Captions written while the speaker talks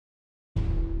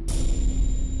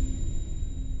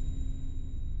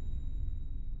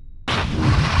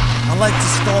like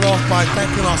to start off by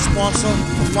thanking our sponsor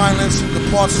for financing the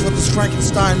parts for this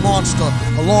Frankenstein monster,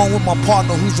 along with my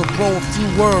partner who's a bro of few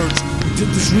words. We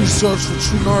did this research for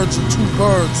two nerds and two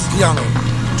birds. Piano,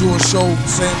 do a show,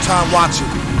 same time watch it,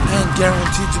 and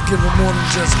guaranteed to give it more than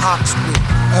just hot spit.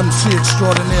 MC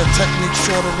extraordinaire, technique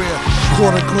short of rare,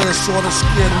 quarter clear, short of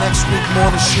scared, next week more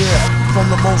to share. From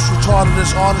the most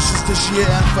retardedest artists this year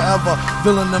and forever,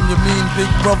 villain them, you mean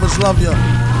big brothers love ya.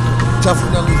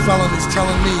 Definitely felonies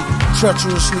telling me,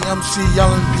 treacherously MC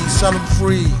yelling B, set him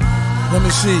free. Let me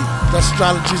see, that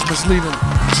strategy's misleading.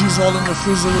 G's all in the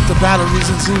freezer with the batteries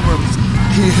and Z-rims.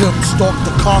 Hear him stalk the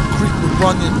concrete with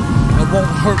Runyon. It won't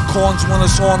hurt corns when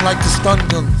it's on like the stun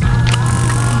gun.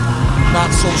 Not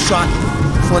so shocking,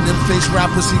 for them face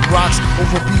rappers he rocks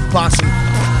over beatboxing.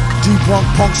 Debunk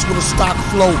punks with a stock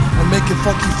flow and make it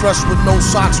funky fresh with no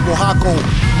socks. Wahako,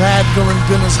 mad villain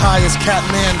been as high as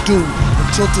Catman do, and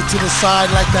tilted to the side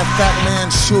like that fat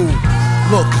man's shoe.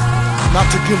 Look, not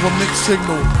to give a mixed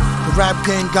signal, the rap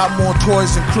game got more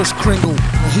toys than Kris Kringle,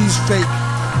 and he's fake.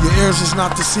 Your ears is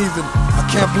not deceiving. I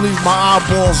can't believe my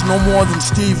eyeballs no more than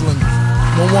Steveland.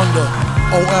 No wonder,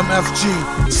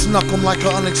 OMFG snuck him like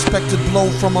an unexpected blow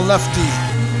from a lefty.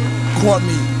 Caught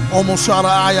me, almost shot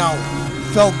an eye out.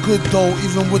 Felt good though,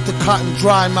 even with the cotton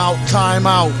dry mouth. Time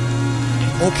out.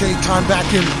 Okay, time back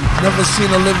in. Never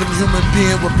seen a living human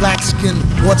being with black skin.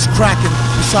 What's cracking?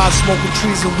 Besides smoking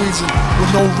trees and wheezing,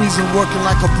 with no reason working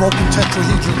like a broken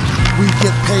tetrahedron. We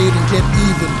get paid and get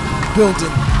even.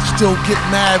 Building, still get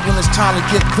mad when it's time to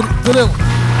get vanilla.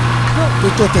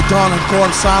 They thought that Dahl had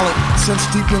gone silent. Since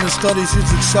deep in his studies, he's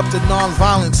accepted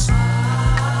non-violence.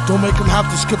 Don't make him have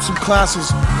to skip some classes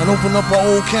and open up an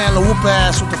old can of whoop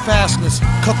ass with the fastness.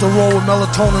 Cut the roll with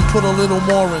melatonin, put a little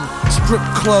more in. Strip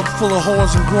club full of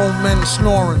whores and grown men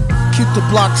snoring. Keep the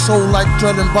block sold like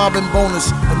Dread and Bob and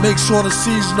Bonus, and make sure the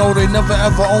C's know they never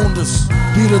ever owned us.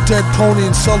 Beat a dead pony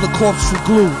and sell the corpse for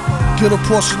glue. Get a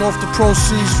portion off the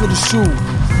proceeds for the shoe.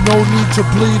 No need to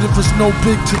bleed if it's no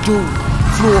big to do.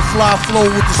 Flew a fly flow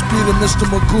with the speed of Mr.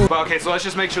 Magoo. Well, okay, so let's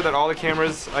just make sure that all the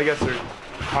cameras, I guess, are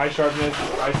high sharpness,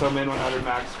 ISO min 100,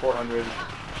 max 400,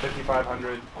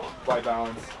 5500, white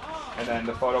balance, and then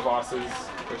the photo bosses,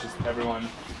 which is everyone,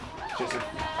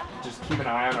 just keep an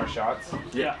eye on our shots.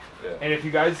 Yeah. And if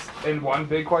you guys, and one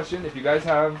big question, if you guys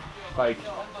have like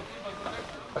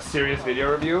a serious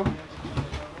video review,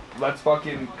 let's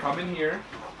fucking come in here,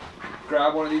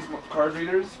 grab one of these card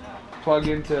readers, plug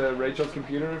into Rachel's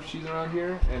computer if she's around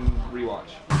here, and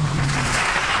rewatch.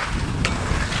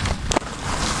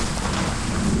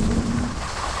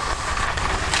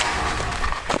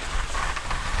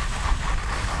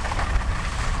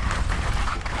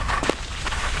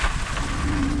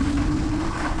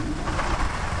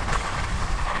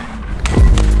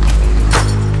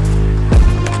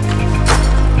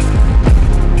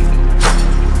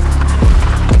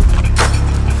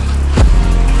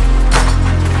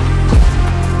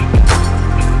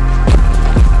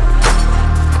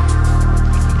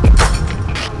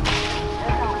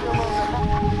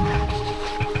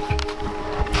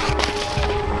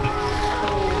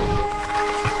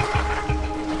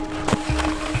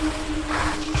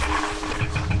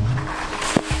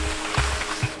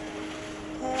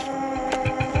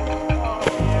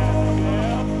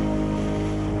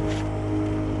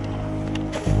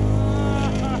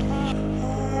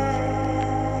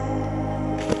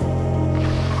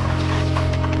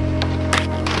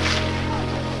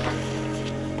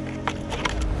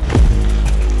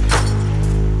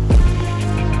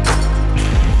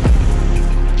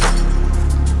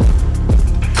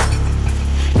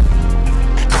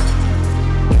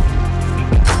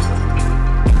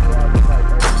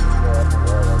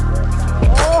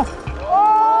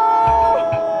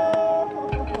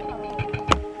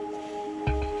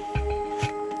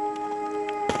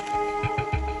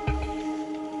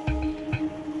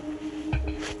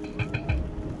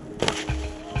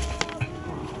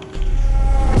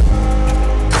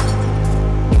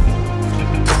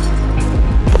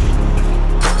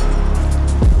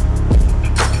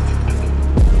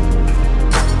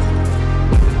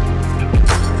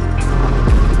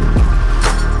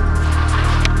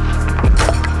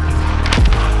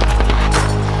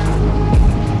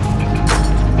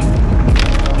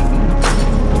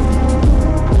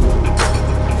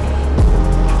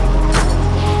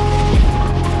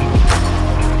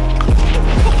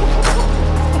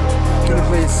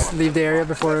 Leave the area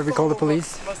before we call the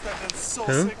police?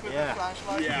 Huh?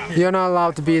 Yeah. You're not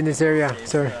allowed to be in this area,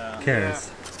 sir. Who cares?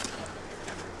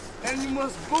 And you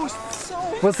must boost so.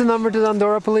 What's the number to the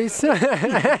Andorra police?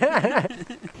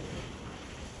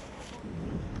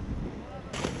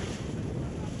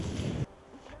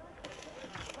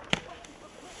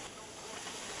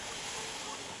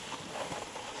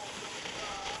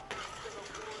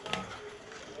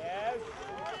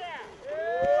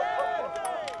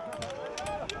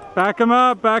 Back him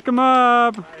up, back him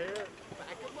up.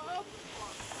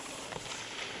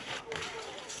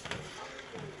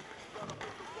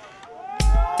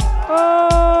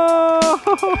 Oh!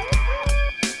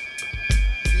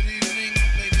 Good evening,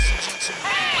 ladies and gentlemen.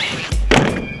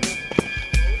 I'd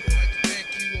like to thank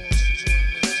you all for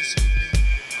joining us this evening.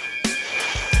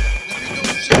 Let me know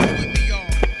if y'all with me, y'all.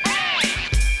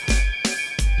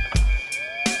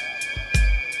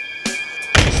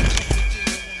 There's a couple of things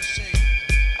I want to say.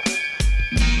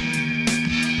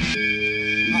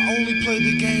 I only play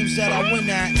the games that I win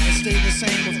at and stay the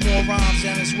same with more rhymes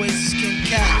and its ways to skin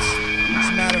cats. As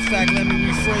a matter of fact, let me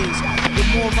rephrase. With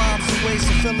more rhymes and ways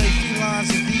to fillet felines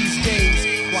in these days.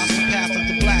 Watch the path of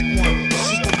the black one.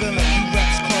 Super villain, he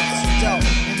reps clubs and Dahl.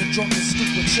 In the drunken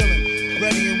stupor chillin'.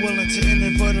 Ready and willing to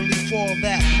inadvertently fall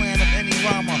that plan of any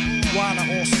rhymer, whiner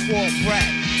or spoiled brat.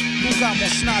 Who got more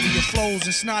snottier flows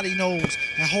and snotty nose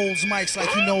and holds mics like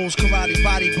he knows karate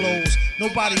body blows?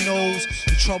 Nobody knows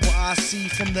the trouble I see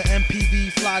from the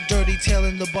MPV fly dirty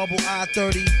tailing the bubble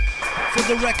I-30. For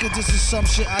the record, this is some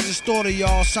shit I just thought of,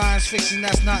 y'all. Science fiction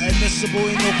that's not admissible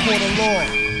in no court of law.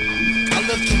 I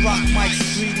live to rock mics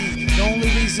in 3D. The only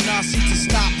reason I see to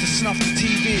stop to snuff the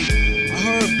TV. I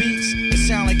heard beats that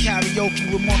sound like karaoke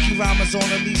with monkey rhymers on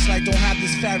a leash like don't have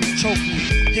this fairy choke me.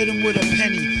 Hit him with a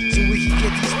penny so we can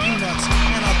get these peanuts.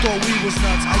 And I thought we was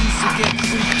nuts. I used to get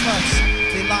free cuts.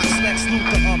 They locked Lex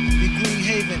Luthor up in Green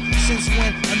Haven. Since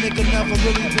when a nigga never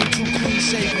really been too clean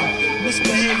shaven.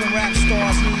 Misbehaving rap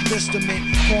stars need listament.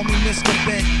 Call me Mr.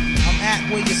 Ben. I'm at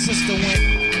where your sister went.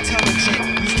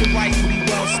 Intelligent, used to write and be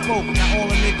well spoke. Now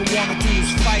all a nigga wanna do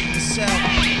is fight and sell.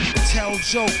 Tell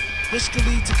joke. This could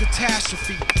lead to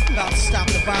catastrophe. About to stop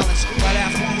the violence right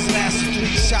after these last 3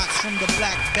 shots from the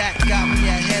black bat got me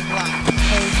at headlock.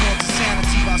 Holding on to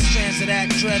sanity by strands of that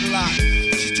dreadlock.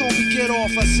 She told me get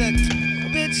off. I said,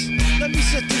 bitch, let me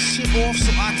set this shit off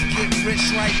so I can get rich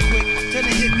right quick. Then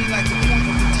it hit me like the point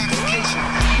of intoxication.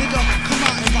 Nigga, come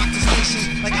out and rock this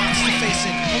nation like oxygen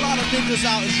facing. A lot of niggas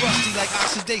out is rusty like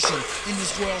oxidation. In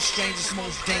this world's strangest,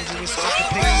 most dangerous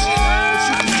occupation. But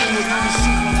you can do it when you're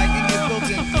super like in your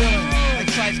building, feeling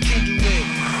like Trife Kindred.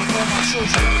 Make all my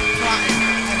children plotting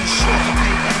and it's sure to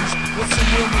pay ends. With some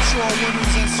real mature women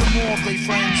and some more of they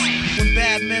friends. When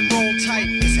bad men roll tight,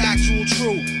 it's actual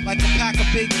true. Like a pack of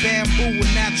big bamboo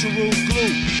with natural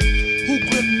glue. Who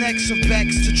grip necks of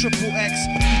Becks to triple X?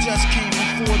 You just came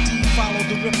in 4D, follow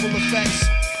the ripple effects.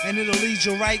 And it'll lead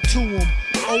you right to them.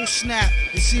 Oh snap,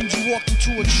 it seems you walked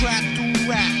into a trap through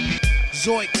rap.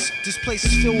 Zoiks, this place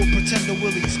is filled with pretender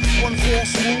willies. One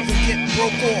false move and get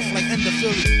broke off like Ender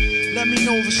Philly. Let me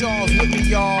know if y'all's with me,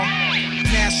 y'all.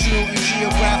 National and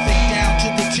geographic down to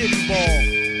the titty ball.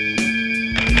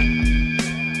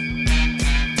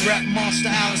 Rap Monster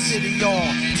Island City, y'all.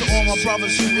 To all my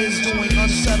brothers who is doing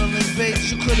unsettling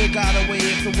bigs, you could've got away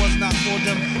if it was not for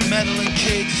them meddling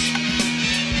kids.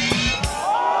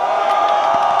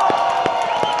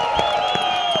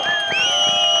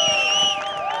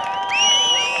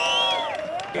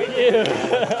 Yeah.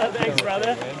 Thanks,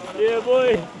 brother. Yeah,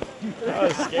 boy. That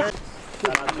was scary.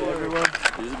 Shout out to everyone.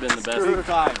 These have been the best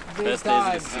days of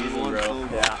the season, bro.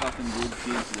 Yeah. Fucking good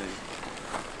team today.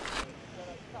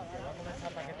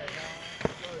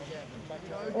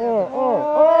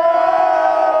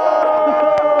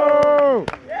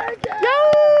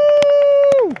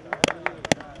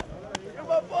 You're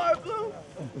my boy, Blue.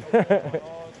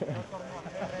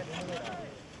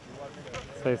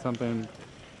 Say something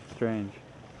strange.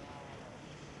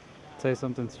 Say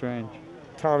something strange.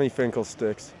 Tommy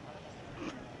Finkelstix.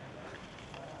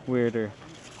 Weirder.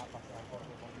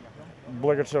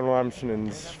 Blickerton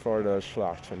Lamschens for the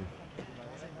Schlachten.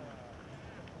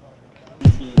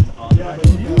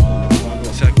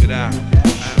 Check it out.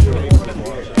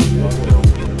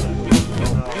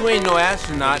 You ain't no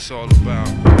astronaut. It's all about.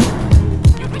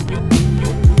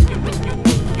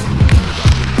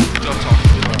 What y'all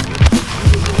talking about?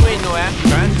 You ain't no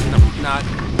astronaut. Not.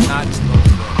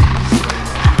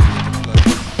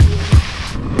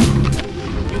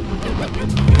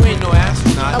 You ain't no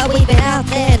astronaut. But we've been out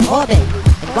there in orbit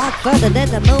and walked further than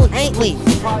the moon, ain't we?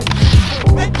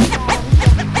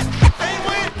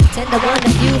 10 to 1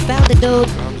 if you found the dude.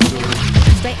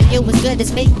 Straight and you was good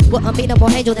as me. Wouldn't be no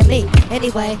more angel than me.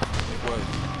 Anyway.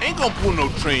 Ain't gonna pull no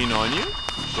train on you.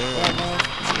 Yeah, man.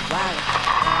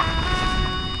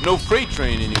 No freight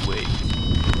train anyway.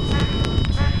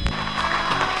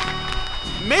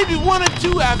 Maybe 1 or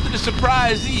 2 after the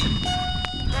surprise Eve.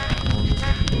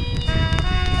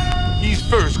 He's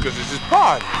first because it's his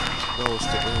party.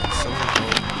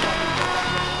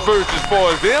 First as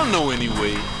far as they'll know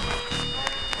anyway.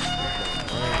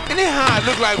 And anyhow, it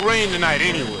look like rain tonight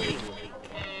anyway.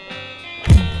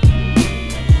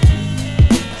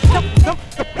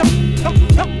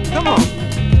 Come on.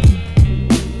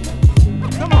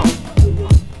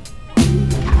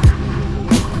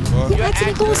 You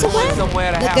actually going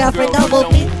somewhere? To The have girlfriend girls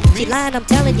don't me. She lying, I'm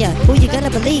telling ya. Who you gonna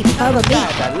believe? Her or me?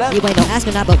 You ain't no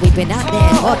astronaut, but we've been out there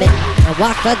in orbit and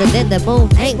walk further than the moon,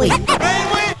 ain't we?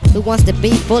 Who wants to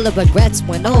be full of regrets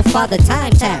when old father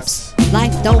time taps?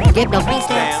 Life don't give no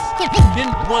resets.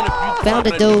 Found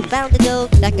a dude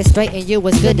that can straighten you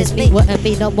as good as me. Wouldn't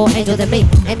be no more angel than me.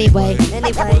 Anyway.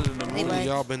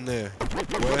 Y'all been there.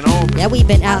 Yeah, we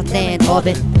been out there in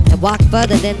orbit and walk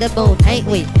further than the moon, ain't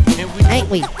we? Ain't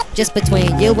we? Just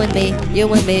between you and me,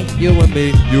 you and me, you and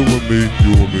me, you and me,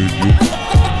 you and me, you.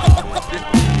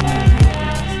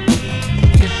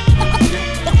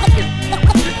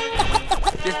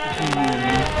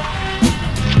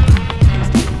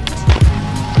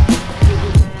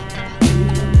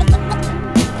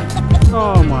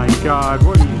 Oh my God,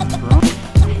 what are you drunk?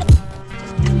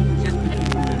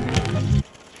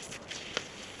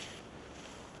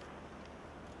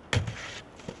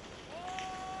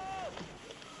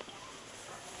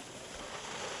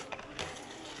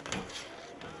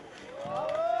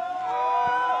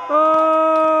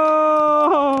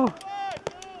 Oh!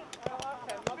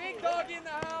 Big dog in the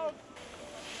house.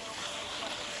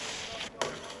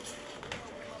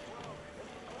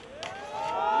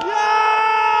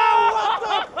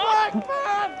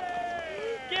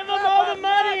 Give him all the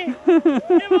money!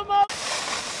 Give him